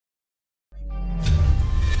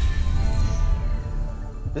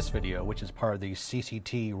This video, which is part of the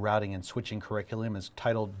CCT Routing and Switching curriculum, is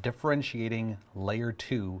titled Differentiating Layer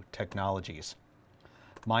 2 Technologies.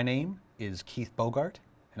 My name is Keith Bogart,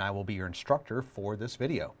 and I will be your instructor for this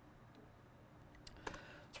video.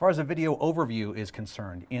 As far as the video overview is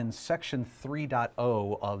concerned, in section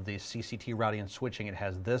 3.0 of the CCT Routing and Switching, it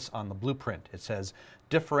has this on the blueprint. It says,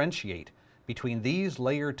 differentiate between these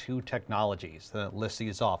Layer 2 technologies. Then it lists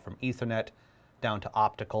these off from Ethernet down to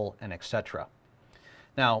optical and etc.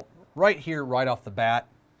 Now, right here, right off the bat,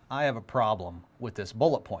 I have a problem with this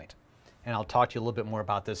bullet point. And I'll talk to you a little bit more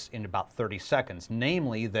about this in about 30 seconds.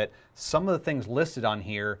 Namely, that some of the things listed on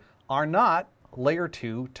here are not Layer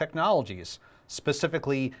 2 technologies,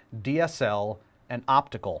 specifically DSL and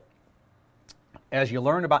optical. As you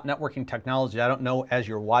learn about networking technology, I don't know as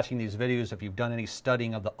you're watching these videos if you've done any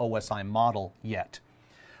studying of the OSI model yet.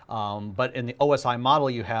 But in the OSI model,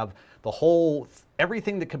 you have the whole,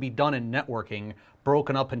 everything that can be done in networking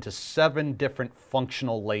broken up into 7 different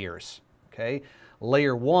functional layers. Okay?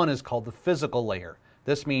 Layer 1 is called the physical layer.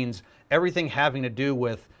 This means everything having to do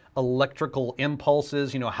with electrical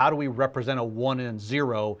impulses. You know, how do we represent a 1 and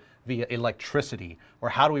 0 via electricity? Or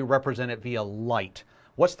how do we represent it via light?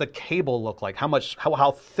 What's the cable look like?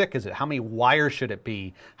 How thick is it? How many wires should it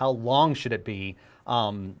be? How long should it be?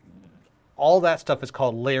 All that stuff is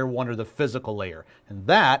called Layer 1 or the physical layer. And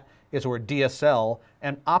that is where DSL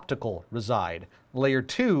and optical reside. Layer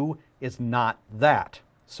 2 is not that.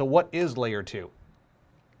 So what is Layer 2?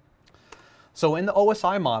 So in the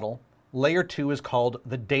OSI model, Layer 2 is called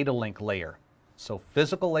the data link layer. So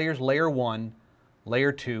physical layer is Layer 1,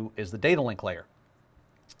 Layer 2 is the data link layer.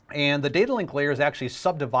 And the data link layer is actually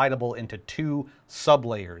subdividable into 2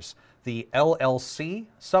 sublayers. The LLC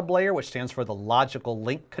sublayer, which stands for the logical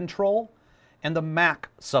link control, and the MAC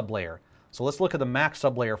sublayer. So let's look at the MAC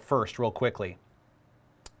sublayer first real quickly.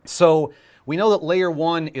 So we know that Layer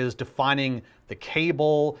 1 is defining the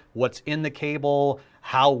cable, what's in the cable,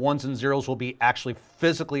 how ones and zeros will be actually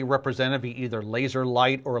physically represented via either laser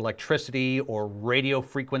light or electricity or radio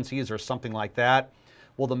frequencies or something like that.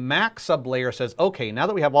 Well, the MAC sublayer says, okay, now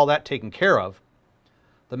that we have all that taken care of,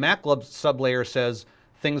 the MAC sublayer says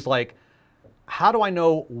things like, how do I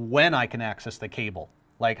know when I can access the cable?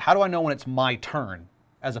 Like, how do I know when it's my turn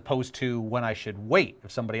as opposed to when I should wait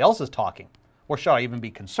if somebody else is talking? Or should I even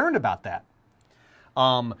be concerned about that?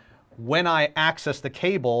 When I access the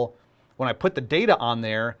cable, when I put the data on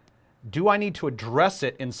there, do I need to address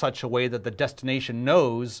it in such a way that the destination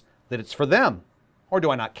knows that it's for them? Or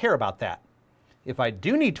do I not care about that? If I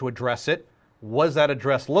do need to address it, what does that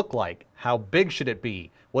address look like? How big should it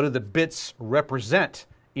be? What do the bits represent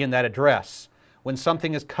in that address? When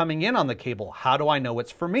something is coming in on the cable, how do I know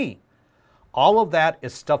it's for me? All of that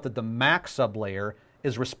is stuff that the MAC sublayer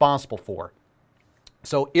is responsible for.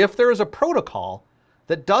 So if there is a protocol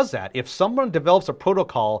that does that, if someone develops a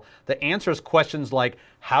protocol that answers questions like,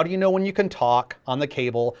 how do you know when you can talk on the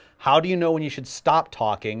cable? How do you know when you should stop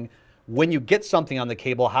talking? When you get something on the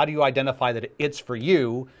cable, how do you identify that it's for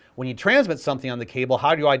you? When you transmit something on the cable,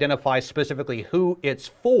 how do you identify specifically who it's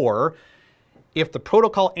for? If the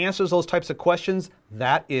protocol answers those types of questions,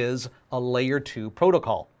 that is a Layer 2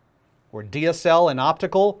 protocol. Where DSL and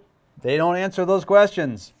optical, they don't answer those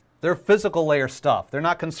questions. They're physical layer stuff. They're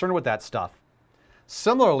not concerned with that stuff.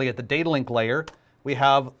 Similarly, at the data link layer, we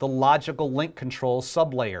have the logical link control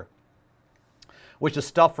sublayer, which is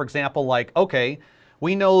stuff, for example, like, okay,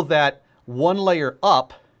 we know that one layer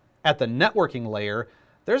up at the networking layer,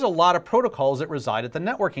 there's a lot of protocols that reside at the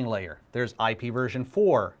networking layer. There's IP version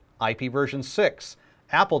 4, IP version 6,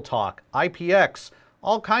 AppleTalk, IPX,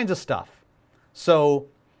 all kinds of stuff. So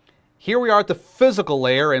here we are at the physical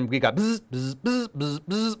layer, and we got bzz, bzz, bzz, bzz,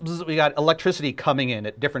 bzz, bzz. We got electricity coming in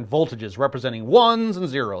at different voltages representing ones and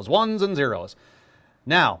zeros, ones and zeros.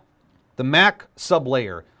 Now, the MAC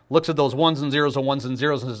sublayer looks at those ones and zeros and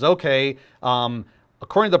says, okay,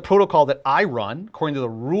 according to the protocol that I run, according to the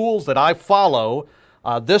rules that I follow,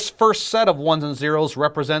 this first set of ones and zeros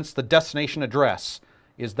represents the destination address.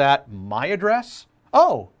 Is that my address?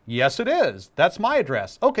 Oh, yes it is. That's my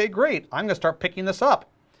address. Okay, great. I'm going to start picking this up.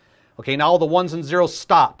 Okay, now all the ones and zeros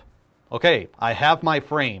stop. Okay, I have my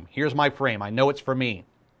frame. Here's my frame. I know it's for me.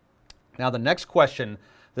 Now the next question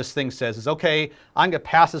this thing says is, okay, I'm going to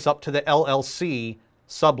pass this up to the LLC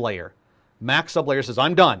sublayer. MAC sublayer says,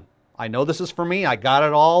 I'm done. I know this is for me. I got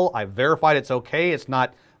it all. I've verified it's okay. It's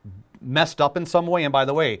not messed up in some way. And by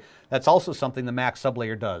the way, that's also something the MAC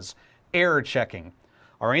sublayer does. Error checking.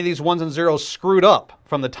 Are any of these ones and zeros screwed up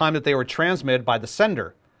from the time that they were transmitted by the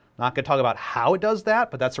sender? Not going to talk about how it does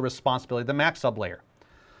that, but that's a responsibility of the MAC sublayer.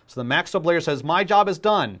 So the MAC sublayer says, my job is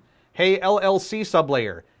done. Hey, LLC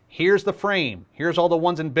sublayer, Here's the frame. Here's all the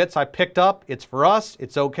ones and bits I picked up. It's for us.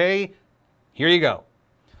 It's okay. Here you go.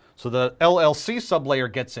 So the LLC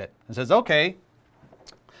sublayer gets it and says, okay,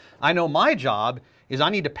 I know my job is I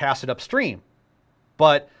need to pass it upstream,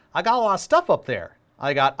 but I got a lot of stuff up there.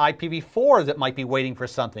 I got IPv4 that might be waiting for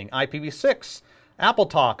something, IPv6,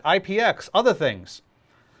 AppleTalk, IPX, other things.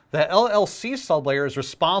 The LLC sublayer is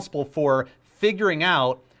responsible for figuring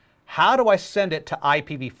out, how do I send it to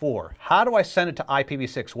IPv4? How do I send it to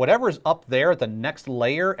IPv6? Whatever is up there at the next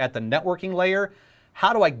layer, at the networking layer,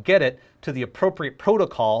 how do I get it to the appropriate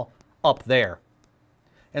protocol up there?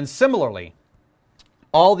 And similarly,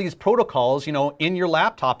 all these protocols, you know, in your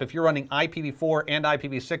laptop, if you're running IPv4 and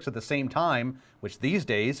IPv6 at the same time, which these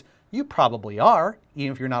days you probably are,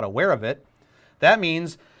 even if you're not aware of it, that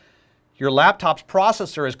means your laptop's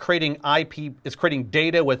processor is creating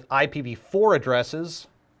data with IPv4 addresses,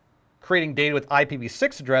 creating data with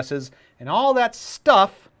IPv6 addresses, and all that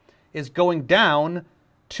stuff is going down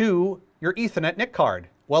to your Ethernet NIC card.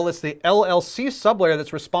 Well, it's the LLC sublayer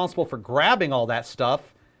that's responsible for grabbing all that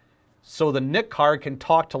stuff so the NIC card can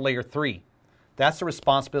talk to layer 3. That's the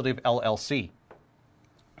responsibility of LLC.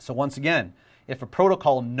 So once again, if a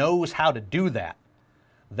protocol knows how to do that,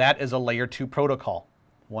 that is a layer 2 protocol.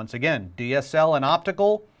 Once again, DSL and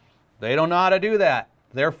optical, they don't know how to do that.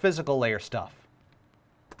 They're physical layer stuff.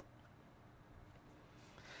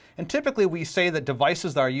 And typically we say that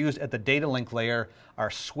devices that are used at the data link layer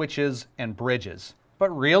are switches and bridges. But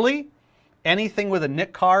really, anything with a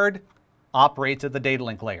NIC card operates at the data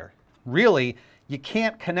link layer. Really, you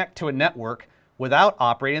can't connect to a network without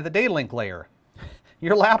operating at the data link layer.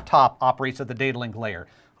 Your laptop operates at the data link layer.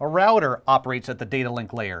 A router operates at the data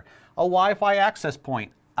link layer. A Wi-Fi access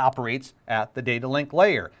point operates at the data link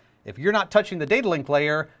layer. If you're not touching the data link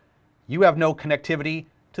layer, you have no connectivity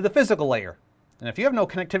to the physical layer. And if you have no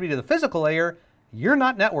connectivity to the physical layer, you're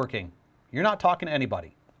not networking. You're not talking to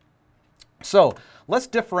anybody. So let's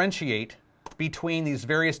differentiate between these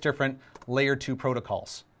various different layer 2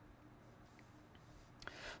 protocols.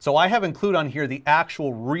 So I have included on here the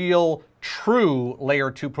actual real true layer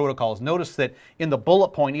 2 protocols. Notice that in the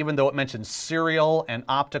bullet point, even though it mentions serial and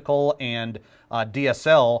optical and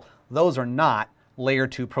DSL, those are not layer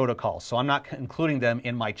 2 protocols. So I'm not including them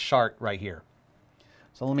in my chart right here.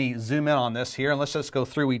 So let me zoom in on this here, and let's just go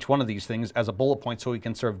through each one of these things as a bullet point so we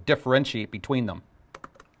can sort of differentiate between them.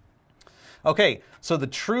 Okay, so the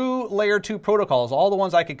true layer 2 protocols, all the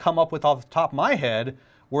ones I could come up with off the top of my head,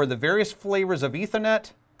 were the various flavors of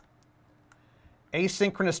Ethernet,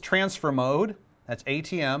 asynchronous transfer mode, that's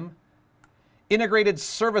ATM, integrated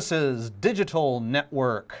services digital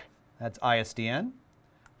network, that's ISDN,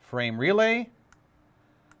 frame relay,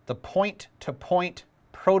 the point-to-point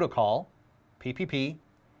protocol, PPP,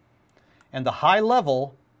 and the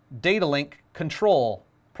high-level data link control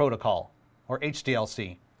protocol, or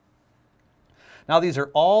HDLC. Now these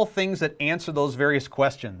are all things that answer those various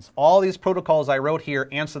questions. All these protocols I wrote here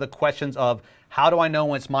answer the questions of, how do I know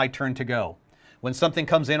when it's my turn to go? When something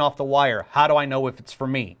comes in off the wire, how do I know if it's for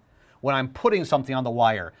me? When I'm putting something on the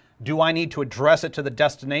wire, do I need to address it to the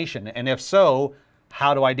destination? And if so,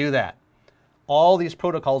 how do I do that? All these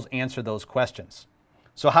protocols answer those questions.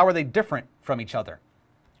 So how are they different from each other?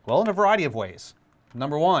 Well, in a variety of ways.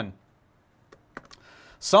 Number one,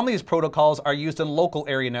 some of these protocols are used in local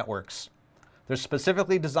area networks. They're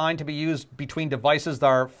specifically designed to be used between devices that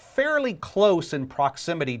are fairly close in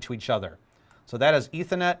proximity to each other. So that is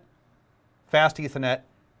Ethernet, Fast Ethernet,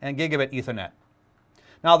 and Gigabit Ethernet.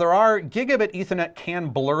 Now Gigabit Ethernet can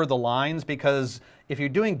blur the lines, because if you're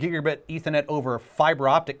doing Gigabit Ethernet over fiber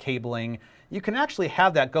optic cabling, you can actually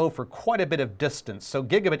have that go for quite a bit of distance. So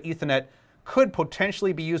Gigabit Ethernet could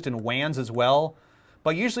potentially be used in WANs as well,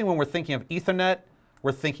 but usually when we're thinking of Ethernet,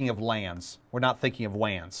 we're thinking of LANs. We're not thinking of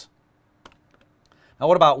WANs. Now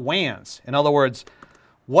what about WANs? In other words,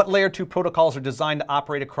 what layer 2 protocols are designed to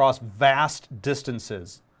operate across vast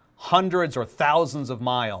distances, hundreds or thousands of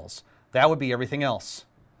miles? That would be everything else.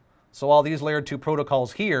 So all these layer 2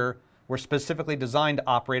 protocols here were specifically designed to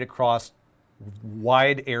operate across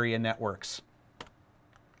wide area networks.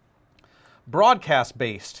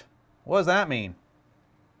 Broadcast-based. What does that mean?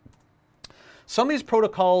 Some of these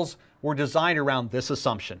protocols were designed around this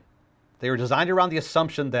assumption. They were designed around the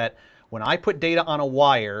assumption that when I put data on a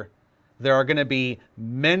wire, there are going to be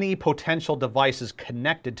many potential devices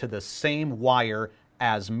connected to the same wire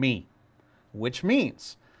as me, which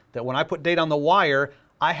means that when I put data on the wire,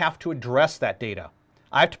 I have to address that data.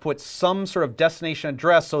 I have to put some sort of destination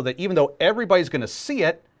address so that even though everybody's going to see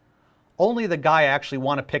it, only the guy I actually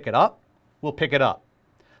want to pick it up will pick it up.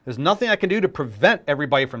 There's nothing I can do to prevent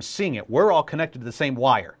everybody from seeing it. We're all connected to the same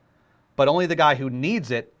wire. but only the guy who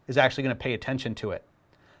needs it is actually going to pay attention to it.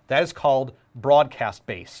 That is called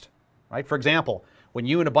broadcast-based, right? For example, when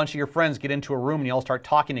you and a bunch of your friends get into a room and you all start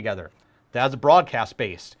talking together, that's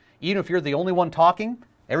broadcast-based. Even if you're the only one talking,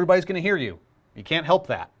 everybody's going to hear you. You can't help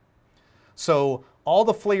that. So all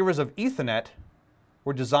the flavors of Ethernet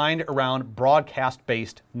were designed around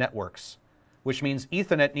broadcast-based networks, which means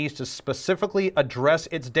Ethernet needs to specifically address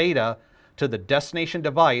its data to the destination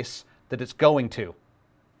device that it's going to,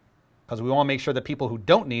 because we want to make sure that people who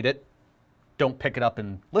don't need it don't pick it up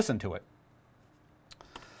and listen to it.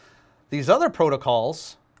 These other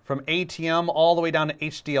protocols, from ATM all the way down to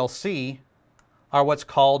HDLC, are what's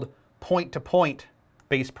called point-to-point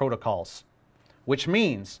based protocols, which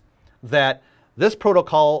means that this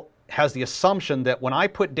protocol has the assumption that when I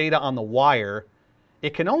put data on the wire,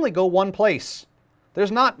 it can only go one place.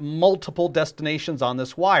 There's not multiple destinations on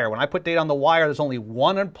this wire. When I put data on the wire, there's only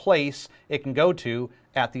one place it can go to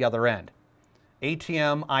at the other end.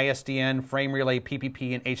 ATM, ISDN, frame relay,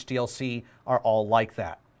 PPP, and HDLC are all like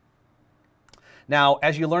that. Now,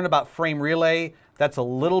 as you learn about frame relay, that's a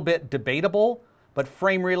little bit debatable, but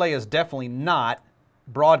frame relay is definitely not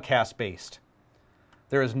broadcast-based.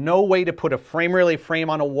 There is no way to put a frame relay frame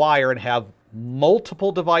on a wire and have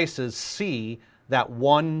multiple devices see that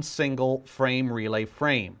one single frame relay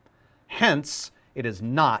frame. Hence, it is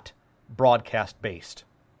not broadcast-based.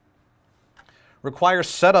 Requires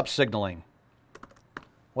setup signaling.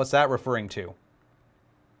 What's that referring to?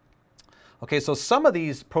 Okay, so some of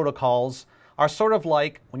these protocols are sort of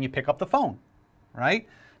like when you pick up the phone, right?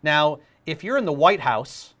 Now, if you're in the White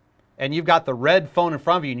House and you've got the red phone in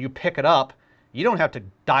front of you and you pick it up, you don't have to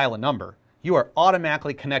dial a number. You are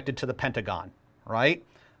automatically connected to the Pentagon, right?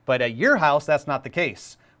 But at your house, that's not the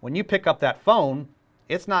case. When you pick up that phone,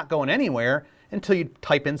 it's not going anywhere until you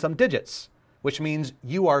type in some digits, which means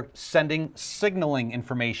you are sending signaling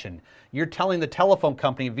information. You're telling the telephone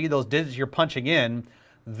company via those digits you're punching in,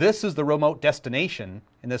 this is the remote destination,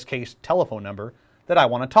 in this case, telephone number, that I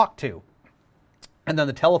want to talk to. And then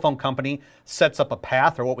the telephone company sets up a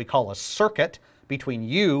path, or what we call a circuit, between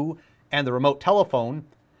you and the remote telephone,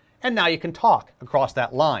 and now you can talk across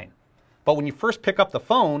that line. But when you first pick up the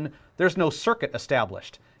phone, there's no circuit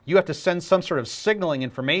established. You have to send some sort of signaling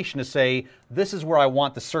information to say, this is where I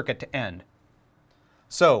want the circuit to end.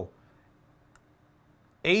 So,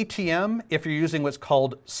 ATM, if you're using what's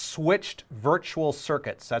called switched virtual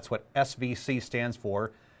circuits, that's what SVC stands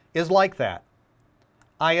for, is like that.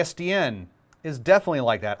 ISDN is definitely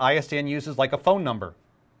like that. ISDN uses like a phone number.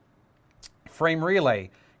 Frame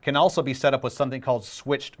relay can also be set up with something called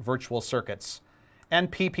switched virtual circuits.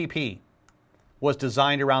 And PPP was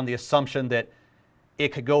designed around the assumption that it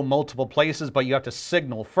could go multiple places, but you have to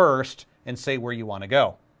signal first and say where you want to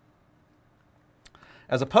go.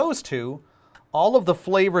 As opposed to, all of the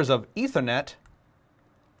flavors of Ethernet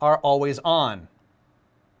are always on,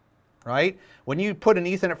 right? When you put an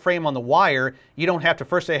Ethernet frame on the wire, you don't have to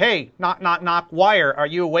first say, hey, knock, knock, knock, wire, are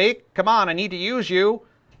you awake? Come on, I need to use you.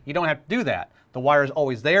 You don't have to do that. The wire is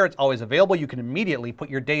always there, it's always available. You can immediately put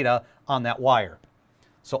your data on that wire.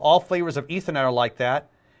 So all flavors of Ethernet are like that.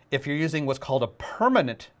 If you're using what's called a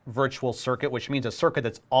permanent virtual circuit, which means a circuit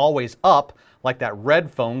that's always up, like that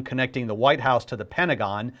red phone connecting the White House to the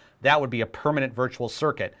Pentagon, that would be a permanent virtual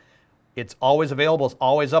circuit. It's always available, it's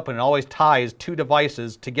always up, and it always ties two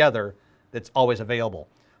devices together that's always available.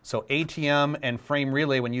 So ATM and frame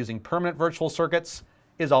relay, when using permanent virtual circuits,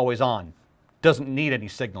 is always on. Doesn't need any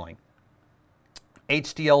signaling.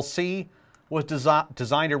 HDLC was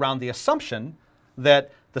designed around the assumption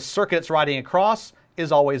that the circuit it's riding across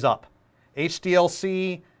is always up.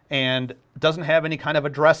 HDLC and doesn't have any kind of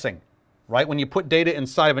addressing, right? When you put data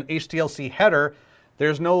inside of an HDLC header,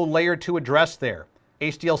 there's no layer 2 address there.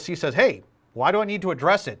 HDLC says, hey, why do I need to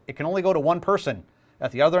address it? It can only go to one person.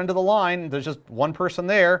 At the other end of the line, there's just one person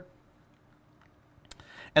there.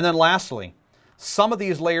 And then lastly, some of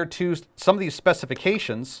these layer 2s, some of these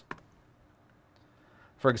specifications,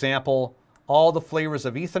 for example, all the flavors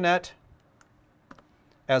of Ethernet,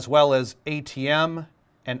 as well as ATM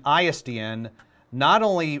and ISDN, not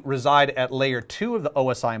only reside at layer 2 of the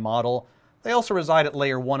OSI model, they also reside at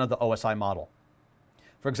layer 1 of the OSI model.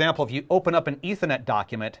 For example, if you open up an Ethernet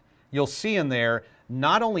document, you'll see in there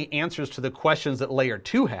not only answers to the questions that layer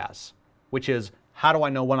 2 has, which is, how do I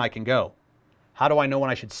know when I can go? How do I know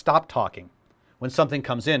when I should stop talking? When something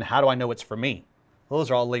comes in, how do I know it's for me? Those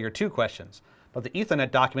are all layer 2 questions. But the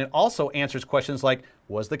Ethernet document also answers questions like,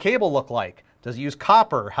 what does the cable look like? Does it use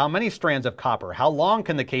copper? How many strands of copper? How long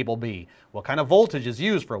can the cable be? What kind of voltage is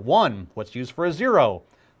used for 1? What's used for a 0?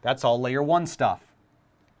 That's all layer 1 stuff.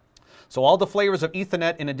 So all the flavors of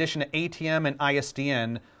Ethernet, in addition to ATM and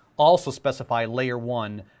ISDN, also specify layer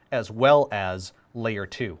 1 as well as layer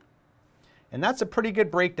 2. And that's a pretty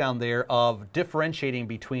good breakdown there of differentiating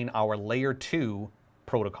between our layer 2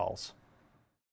 protocols.